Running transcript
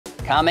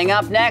Coming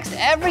up next,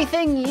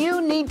 everything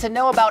you need to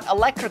know about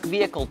electric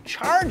vehicle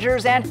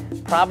chargers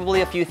and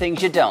probably a few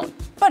things you don't.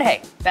 But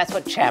hey, that's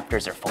what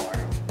chapters are for.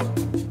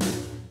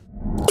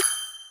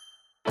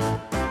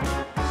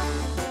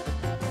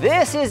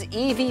 This is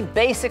EV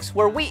Basics,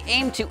 where we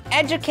aim to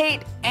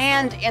educate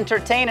and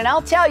entertain. And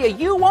I'll tell you,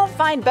 you won't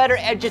find better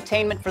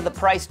edutainment for the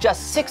price.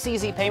 Just 6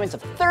 easy payments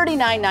of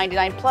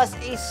 $39.99 plus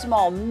a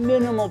small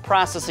minimal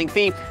processing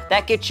fee.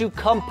 That gets you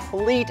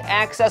complete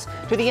access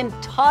to the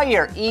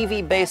entire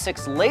EV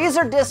Basics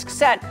Laserdisc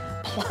set,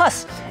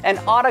 plus an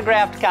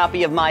autographed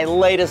copy of my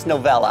latest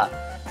novella.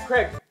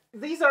 Craig,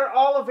 these are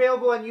all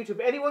available on YouTube.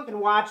 Anyone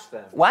can watch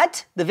them.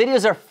 What? The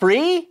videos are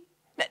free?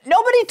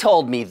 Nobody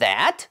told me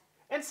that.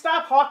 And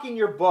stop hawking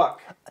your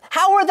book.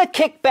 How are the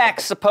kickbacks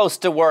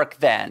supposed to work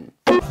then?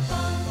 All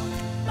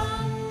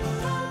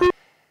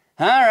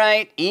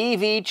right,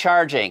 EV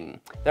charging.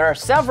 There are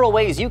several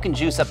ways you can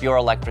juice up your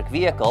electric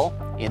vehicle.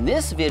 In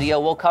this video,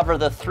 we'll cover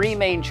the 3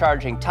 main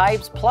charging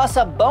types, plus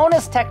a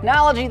bonus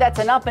technology that's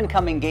an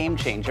up-and-coming game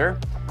changer.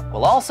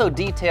 We'll also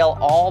detail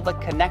all the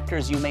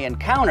connectors you may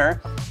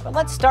encounter, but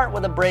let's start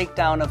with a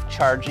breakdown of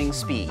charging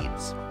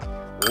speeds.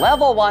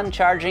 Level 1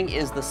 charging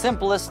is the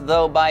simplest,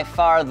 though by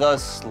far the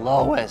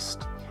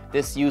slowest.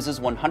 This uses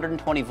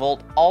 120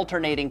 volt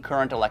alternating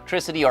current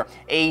electricity, or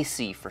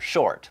AC for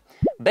short.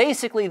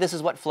 Basically, this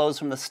is what flows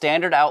from the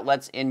standard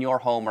outlets in your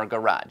home or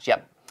garage.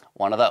 Yep,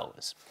 one of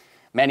those.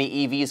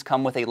 Many EVs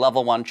come with a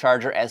level 1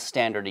 charger as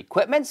standard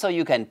equipment, so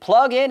you can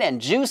plug in and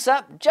juice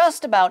up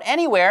just about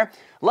anywhere,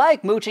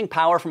 like mooching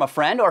power from a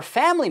friend or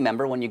family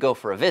member when you go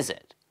for a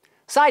visit.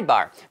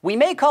 Sidebar, we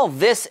may call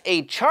this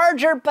a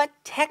charger, but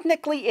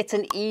technically it's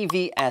an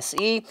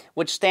EVSE,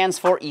 which stands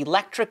for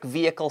Electric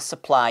Vehicle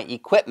Supply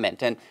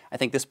Equipment. And I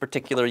think this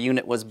particular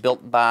unit was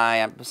built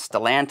by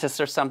Stellantis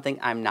or something,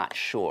 I'm not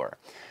sure.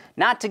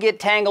 Not to get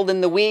tangled in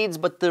the weeds,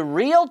 but the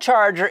real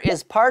charger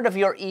is part of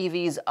your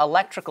EV's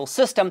electrical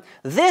system.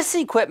 This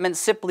equipment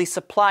simply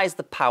supplies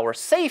the power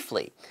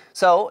safely.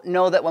 So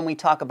know that when we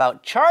talk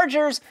about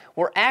chargers,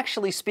 we're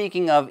actually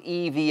speaking of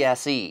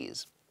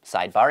EVSEs.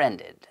 Sidebar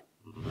ended.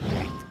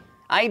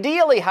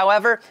 Ideally,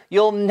 however,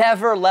 you'll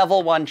never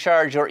level 1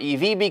 charge your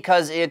EV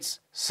because it's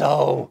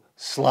so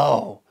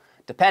slow.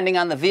 Depending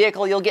on the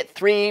vehicle, you'll get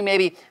 3,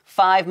 maybe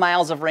 5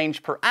 miles of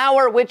range per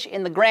hour, which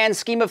in the grand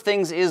scheme of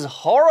things is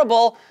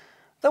horrible,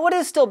 though it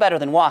is still better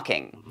than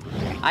walking.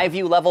 I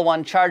view level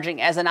 1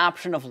 charging as an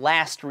option of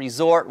last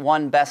resort,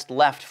 one best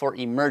left for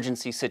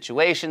emergency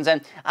situations,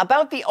 and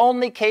about the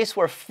only case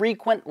where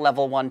frequent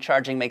level 1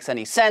 charging makes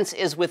any sense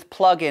is with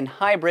plug-in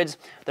hybrids.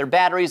 Their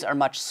batteries are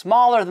much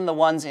smaller than the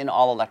ones in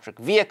all-electric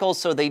vehicles,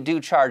 so they do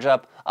charge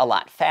up a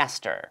lot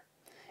faster.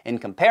 In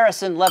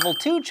comparison, level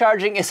 2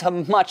 charging is a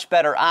much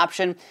better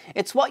option.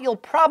 It's what you'll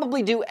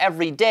probably do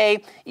every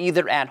day,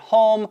 either at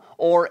home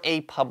or a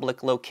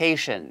public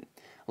location.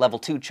 Level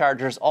 2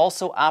 chargers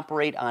also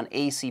operate on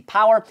AC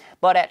power,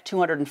 but at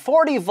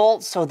 240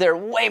 volts, so they're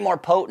way more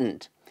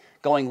potent.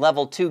 Going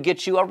level 2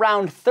 gets you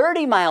around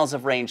 30 miles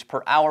of range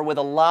per hour with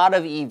a lot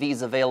of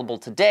EVs available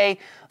today,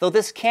 though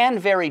this can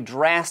vary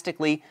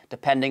drastically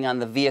depending on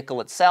the vehicle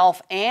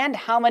itself and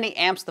how many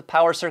amps the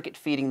power circuit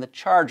feeding the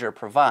charger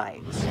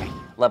provides.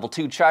 Level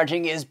 2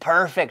 charging is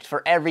perfect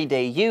for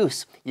everyday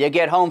use. You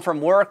get home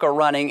from work or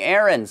running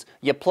errands.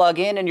 You plug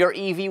in and your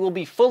EV will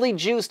be fully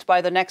juiced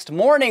by the next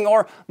morning,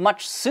 or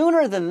much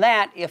sooner than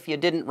that if you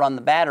didn't run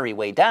the battery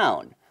way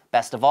down.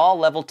 Best of all,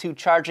 level 2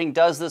 charging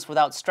does this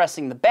without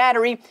stressing the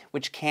battery,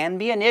 which can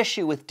be an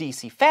issue with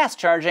DC fast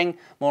charging.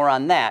 More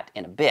on that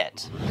in a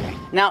bit.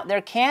 Now,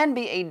 there can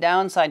be a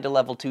downside to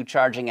level 2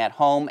 charging at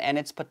home, and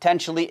it's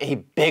potentially a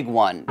big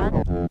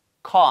one.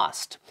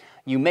 Cost.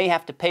 You may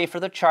have to pay for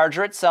the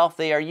charger itself.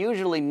 They are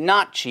usually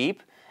not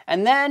cheap.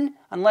 And then,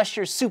 unless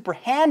you're super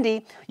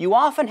handy, you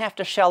often have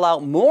to shell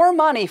out more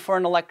money for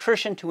an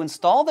electrician to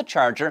install the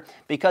charger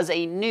because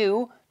a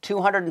new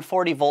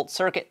 240 volt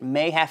circuit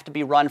may have to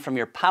be run from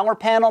your power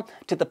panel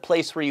to the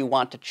place where you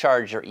want to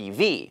charge your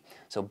EV.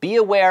 So be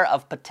aware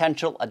of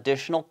potential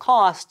additional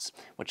costs,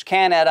 which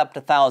can add up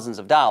to thousands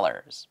of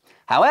dollars.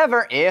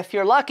 However, if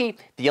you're lucky,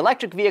 the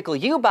electric vehicle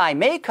you buy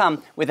may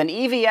come with an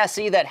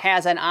EVSE that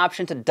has an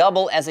option to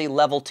double as a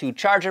level 2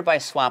 charger by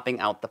swapping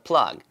out the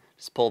plug.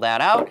 Just pull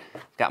that out.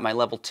 I've got my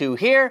level 2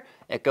 here.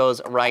 It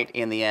goes right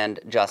in the end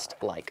just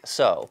like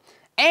so.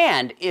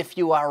 And if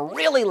you are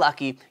really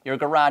lucky, your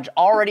garage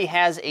already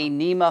has a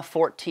NEMA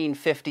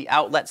 1450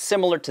 outlet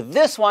similar to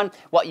this one,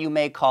 what you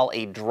may call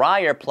a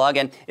dryer plug.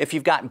 And if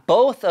you've got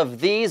both of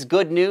these,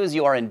 good news,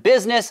 you are in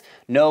business.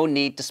 No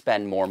need to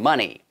spend more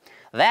money.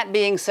 That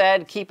being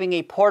said, keeping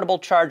a portable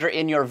charger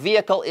in your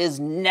vehicle is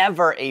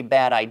never a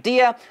bad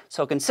idea,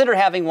 so consider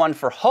having one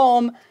for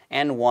home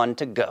and one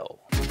to go.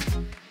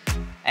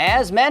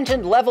 As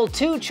mentioned, level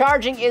 2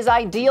 charging is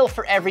ideal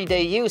for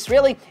everyday use.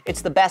 Really,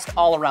 it's the best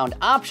all-around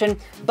option,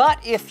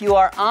 but if you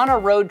are on a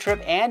road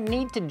trip and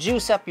need to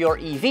juice up your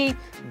EV,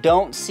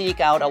 don't seek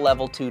out a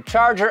level 2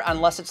 charger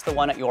unless it's the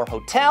one at your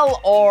hotel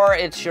or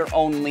it's your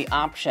only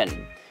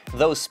option.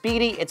 Though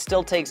speedy, it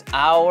still takes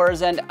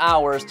hours and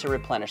hours to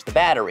replenish the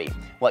battery.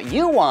 What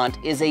you want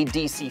is a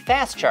DC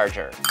fast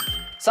charger.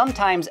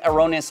 Sometimes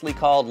erroneously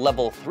called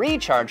level 3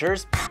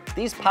 chargers,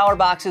 these power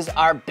boxes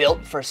are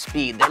built for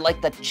speed. They're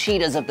like the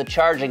cheetahs of the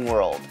charging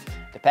world.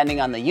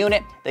 Depending on the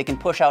unit, they can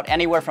push out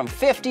anywhere from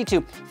 50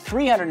 to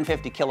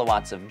 350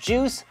 kilowatts of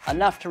juice,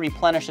 enough to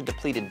replenish a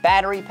depleted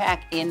battery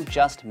pack in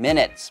just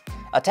minutes.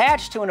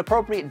 Attached to an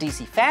appropriate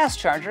DC fast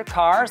charger,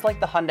 cars like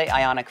the Hyundai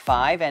Ioniq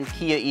 5 and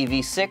Kia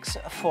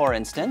EV6, for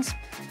instance,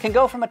 can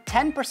go from a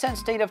 10%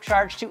 state of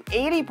charge to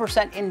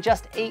 80% in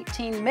just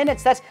 18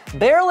 minutes. That's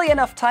barely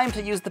enough time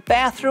to use the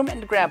bathroom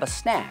and grab a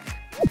snack.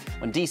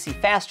 When DC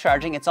fast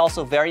charging, it's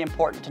also very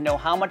important to know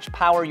how much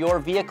power your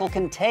vehicle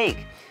can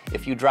take.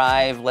 If you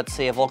drive, let's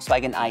say, a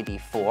Volkswagen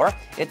ID4,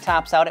 it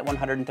tops out at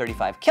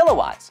 135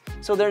 kilowatts,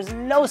 so there's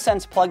no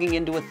sense plugging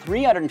into a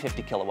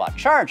 350 kilowatt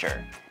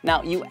charger.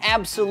 Now, you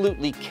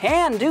absolutely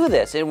can do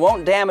this. It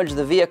won't damage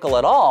the vehicle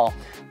at all,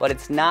 but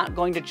it's not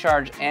going to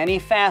charge any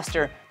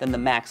faster than the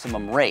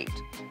maximum rate.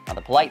 Now,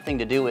 the polite thing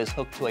to do is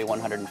hook to a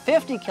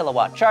 150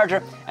 kilowatt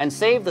charger and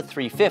save the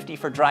 350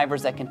 for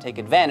drivers that can take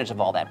advantage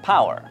of all that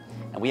power.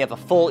 And we have a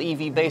full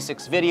EV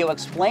Basics video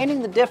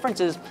explaining the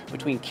differences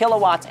between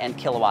kilowatts and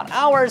kilowatt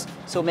hours,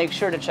 so make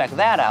sure to check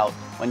that out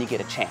when you get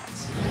a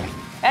chance.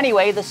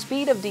 Anyway, the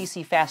speed of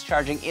DC fast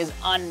charging is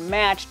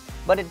unmatched,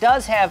 but it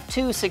does have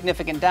two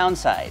significant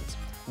downsides.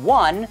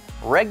 One,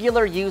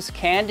 regular use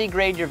can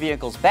degrade your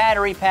vehicle's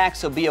battery pack,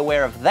 so be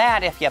aware of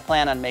that if you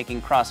plan on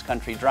making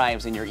cross-country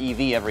drives in your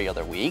EV every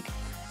other week.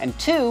 And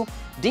two,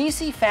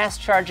 DC fast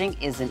charging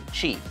isn't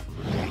cheap.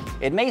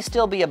 It may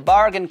still be a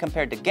bargain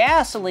compared to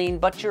gasoline,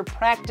 but you're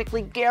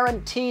practically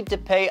guaranteed to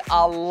pay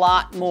a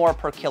lot more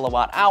per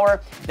kilowatt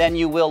hour than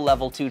you will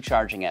level 2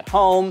 charging at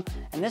home.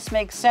 And this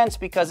makes sense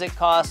because it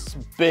costs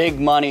big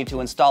money to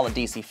install a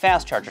DC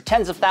fast charger,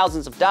 tens of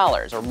thousands of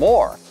dollars or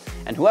more.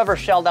 And whoever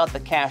shelled out the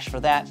cash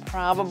for that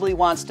probably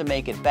wants to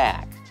make it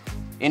back.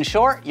 In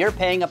short, you're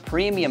paying a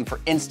premium for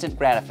instant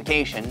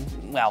gratification.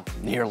 Well,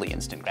 nearly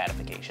instant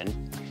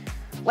gratification.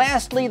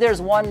 Lastly,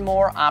 there's one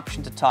more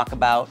option to talk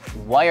about: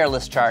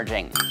 wireless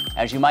charging.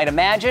 As you might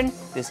imagine,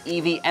 this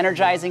EV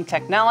energizing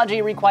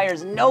technology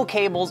requires no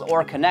cables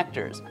or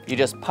connectors. You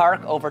just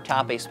park over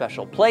top a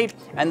special plate,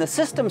 and the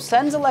system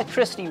sends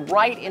electricity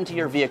right into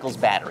your vehicle's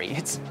battery.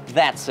 It's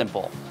that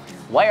simple.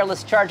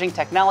 Wireless charging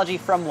technology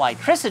from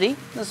Ytricity,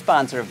 the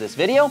sponsor of this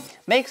video,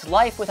 makes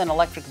life with an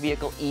electric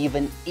vehicle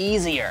even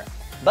easier.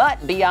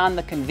 But beyond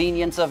the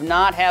convenience of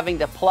not having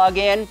to plug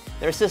in,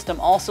 their system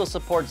also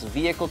supports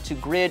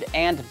vehicle-to-grid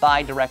and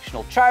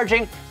bi-directional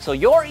charging, so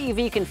your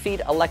EV can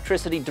feed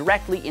electricity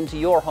directly into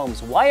your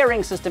home's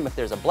wiring system if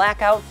there's a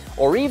blackout,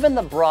 or even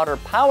the broader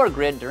power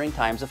grid during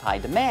times of high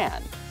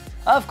demand.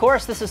 Of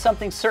course, this is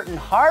something certain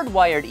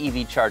hardwired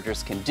EV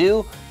chargers can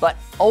do, but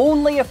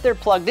only if they're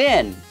plugged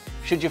in.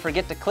 Should you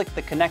forget to click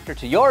the connector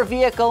to your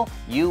vehicle,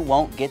 you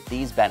won't get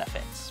these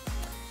benefits.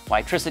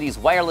 Ytricity's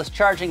wireless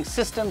charging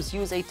systems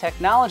use a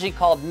technology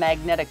called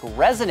magnetic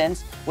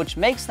resonance, which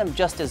makes them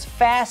just as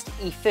fast,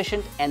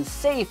 efficient, and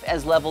safe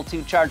as level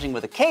 2 charging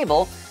with a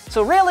cable,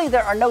 so really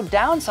there are no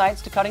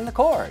downsides to cutting the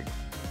cord.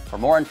 For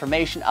more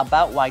information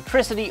about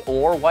Ytricity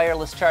or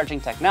wireless charging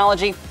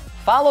technology,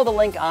 follow the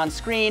link on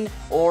screen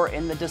or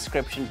in the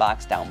description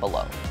box down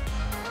below.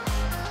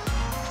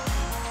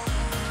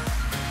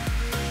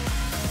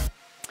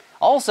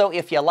 Also,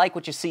 if you like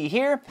what you see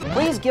here,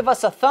 please give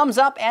us a thumbs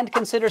up and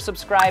consider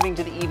subscribing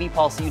to the EV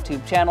Pulse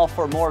YouTube channel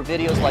for more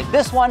videos like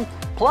this one,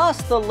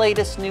 plus the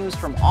latest news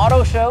from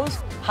auto shows,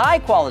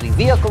 high-quality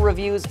vehicle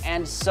reviews,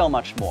 and so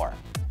much more.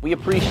 We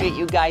appreciate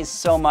you guys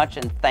so much,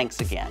 and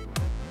thanks again.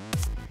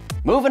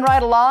 Moving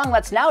right along,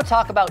 let's now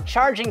talk about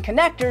charging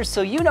connectors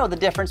so you know the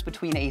difference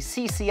between a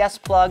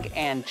CCS plug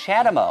and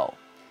CHAdeMO.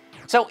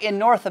 So in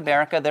North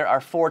America, there are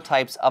 4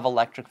 types of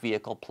electric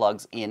vehicle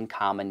plugs in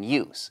common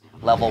use.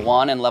 Level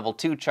 1 and Level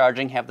 2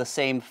 charging have the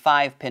same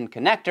 5-pin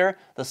connector,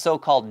 the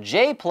so-called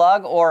J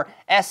plug or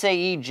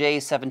SAE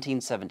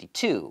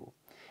J1772.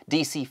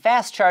 DC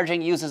fast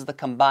charging uses the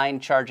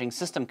Combined Charging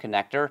System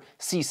Connector,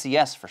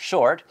 CCS for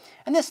short,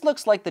 and this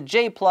looks like the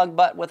J plug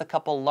but with a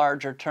couple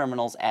larger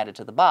terminals added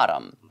to the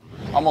bottom.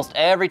 Almost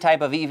every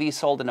type of EV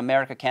sold in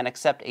America can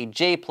accept a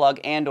J plug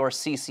and/or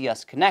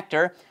CCS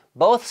connector.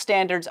 Both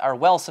standards are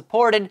well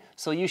supported,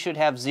 so you should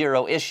have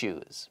zero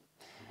issues.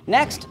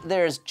 Next,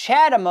 there's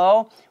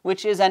CHAdeMO,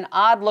 which is an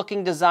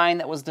odd-looking design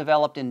that was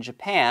developed in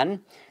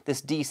Japan.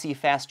 This DC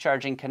fast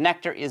charging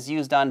connector is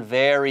used on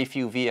very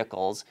few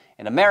vehicles.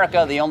 In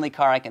America, the only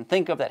car I can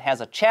think of that has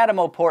a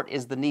CHAdeMO port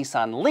is the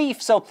Nissan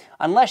Leaf, so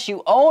unless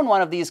you own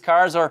one of these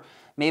cars or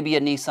maybe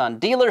a Nissan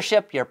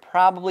dealership, you're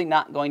probably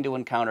not going to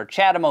encounter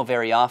CHAdeMO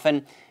very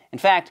often. In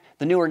fact,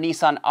 the newer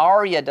Nissan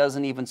Ariya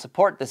doesn't even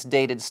support this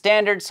dated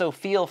standard, so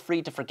feel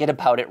free to forget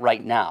about it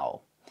right now.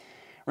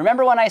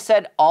 Remember when I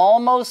said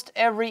almost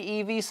every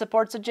EV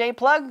supports a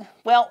J-plug?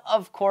 Well,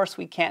 of course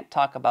we can't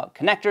talk about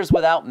connectors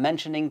without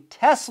mentioning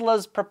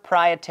Tesla's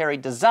proprietary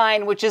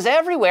design, which is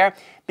everywhere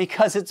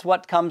because it's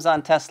what comes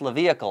on Tesla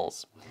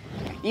vehicles.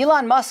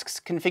 Elon Musk's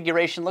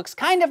configuration looks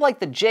kind of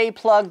like the J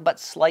plug, but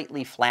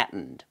slightly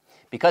flattened.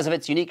 Because of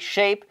its unique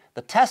shape,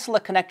 the Tesla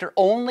connector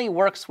only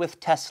works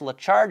with Tesla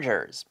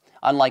chargers.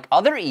 Unlike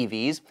other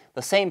EVs,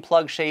 the same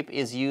plug shape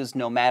is used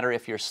no matter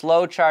if you're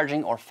slow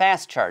charging or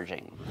fast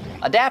charging.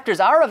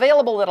 Adapters are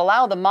available that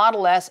allow the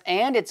Model S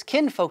and its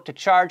kinfolk to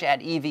charge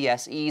at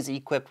EVSEs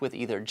equipped with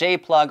either J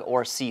plug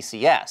or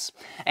CCS.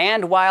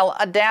 And while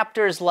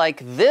adapters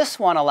like this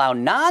one allow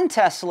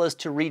non-Teslas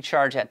to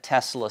recharge at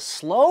Tesla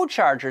slow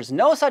chargers,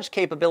 no such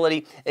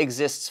capability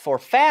exists for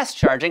fast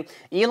charging.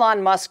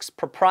 Elon Musk's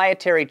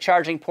proprietary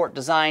charging port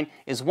design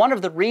is one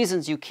of the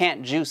reasons you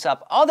can't juice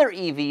up other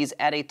EVs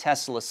at a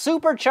Tesla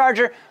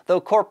supercharger,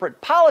 though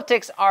corporate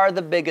politics are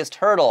the biggest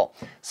hurdle.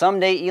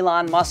 Someday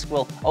Elon Musk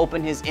will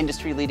open his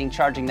industry-leading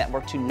charging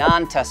network to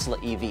non-Tesla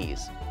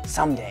EVs.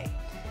 Someday.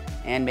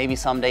 And maybe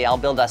someday I'll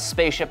build a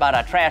spaceship out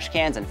of trash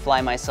cans and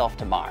fly myself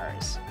to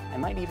Mars. I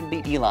might even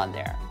beat Elon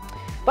there.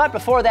 But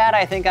before that,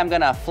 I think I'm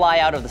gonna fly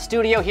out of the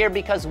studio here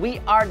because we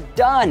are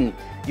done.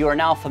 You are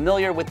now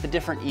familiar with the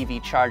different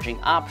EV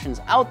charging options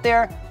out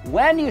there,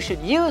 when you should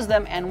use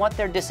them, and what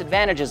their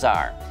disadvantages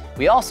are.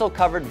 We also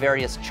covered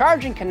various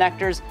charging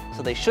connectors,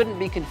 so they shouldn't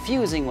be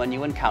confusing when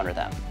you encounter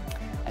them.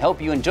 I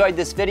hope you enjoyed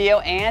this video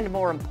and,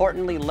 more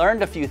importantly,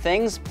 learned a few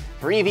things.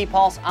 For EV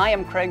Pulse, I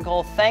am Craig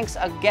Cole. Thanks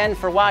again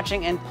for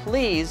watching, and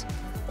please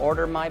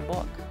order my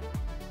book.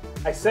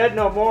 I said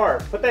no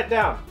more. Put that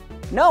down.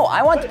 No,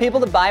 I want people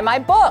to buy my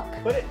book.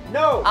 Put it,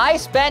 no. I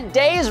spent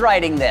days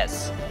writing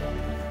this.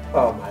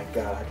 Oh my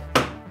God.